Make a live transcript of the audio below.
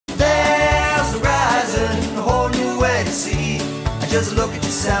just look at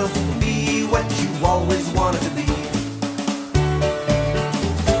yourself, be what you always wanted to be.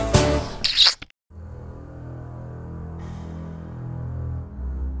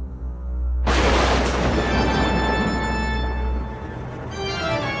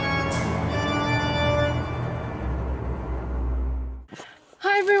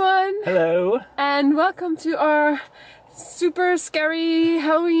 Hi everyone! Hello! And welcome to our super scary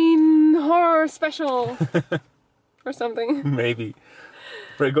Halloween horror special. Or something. Maybe.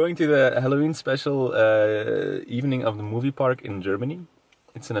 We're going to the Halloween special evening of the movie park in Germany.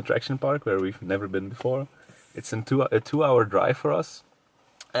 It's an attraction park where we've never been before. It's a 2-hour drive for us.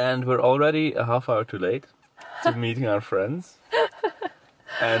 And we're already a half hour too late to meeting our friends.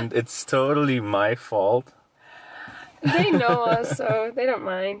 And it's totally my fault. They know us, so they don't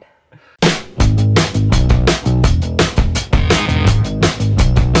mind.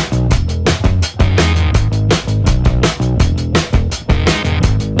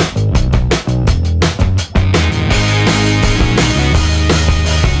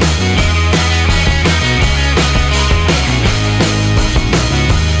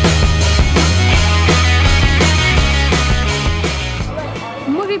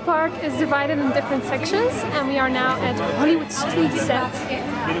 Park is divided in different sections, and we are now at Hollywood Street Set,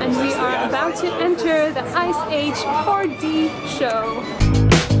 and we are about to enter the Ice Age 4D show.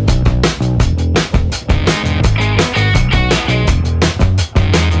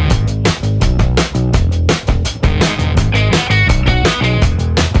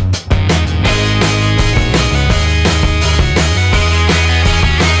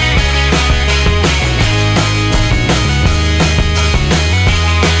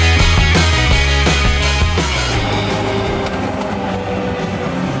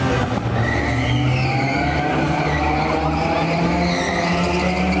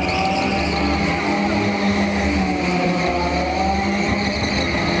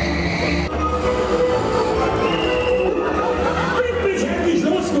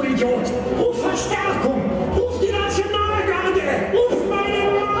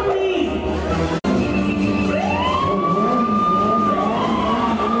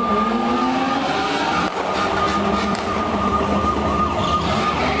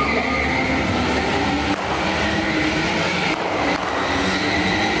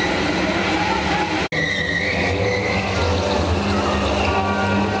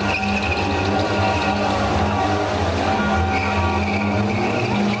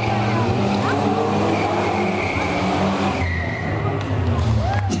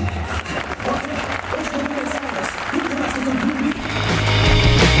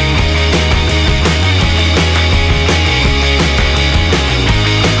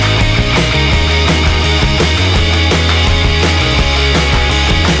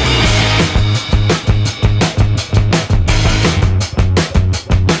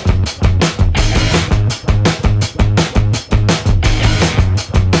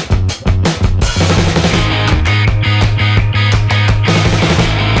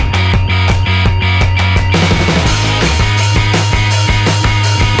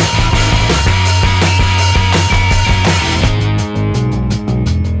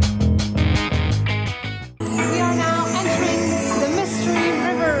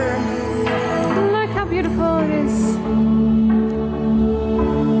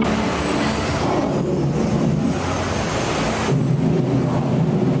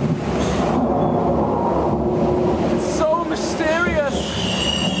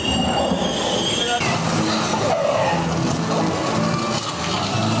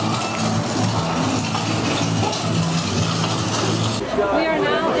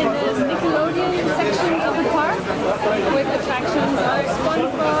 With attractions like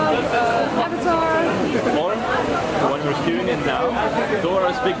SpongeBob, Avatar. Or the one we're queuing in now,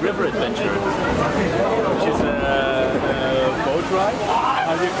 Dora's Big River Adventure, which is a boat ride.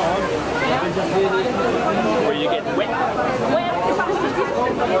 How do you call it? Yeah. Where you get wet.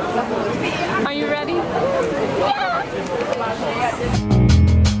 Are you ready? Yeah.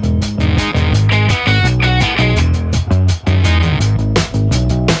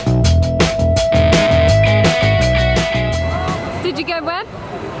 Did you get wet?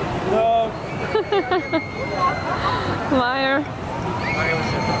 No. Liar.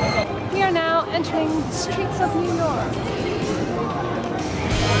 We are now entering the streets of New York.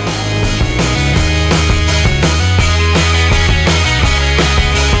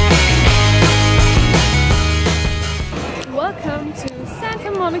 Welcome to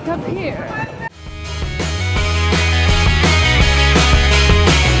Santa Monica Pier.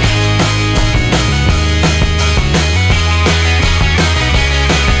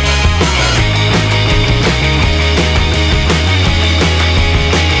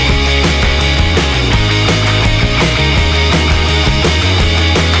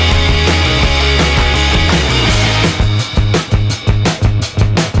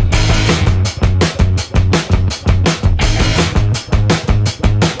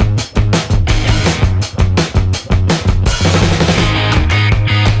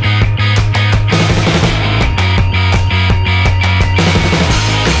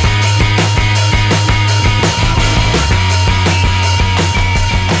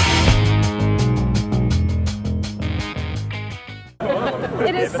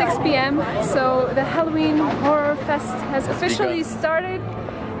 fest has officially started,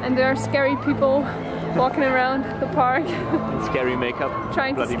 and there are scary people walking around the park. Scary makeup.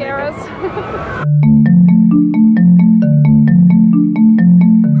 Trying to bloody scare makeup. us.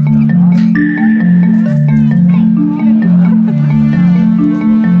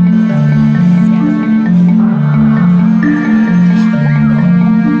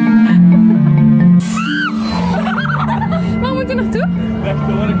 Waar moet je naartoe?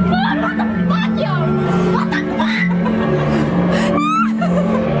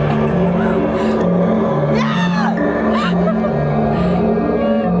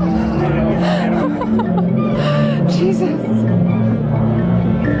 Jesus.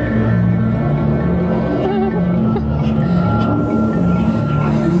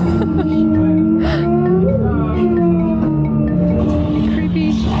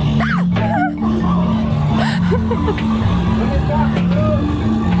 Creepy.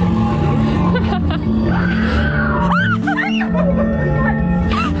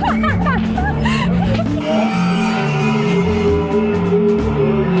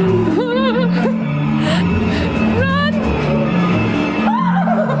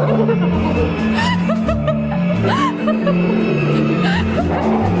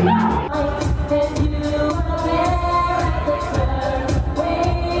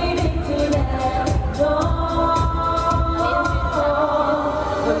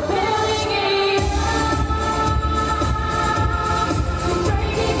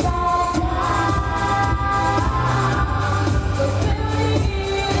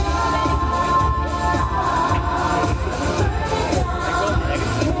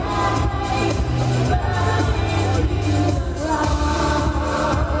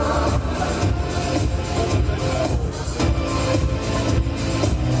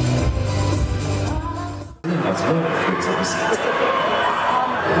 Als Wohlgefühl zu besitzen.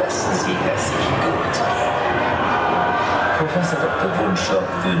 Lassen Sie herzlich gut. Professor Dr. Wunschlock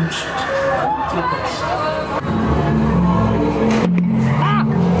wünscht gute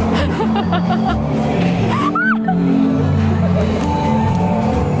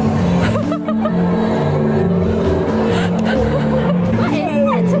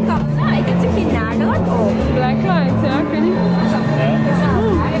Black lights, ja, ik weet niet.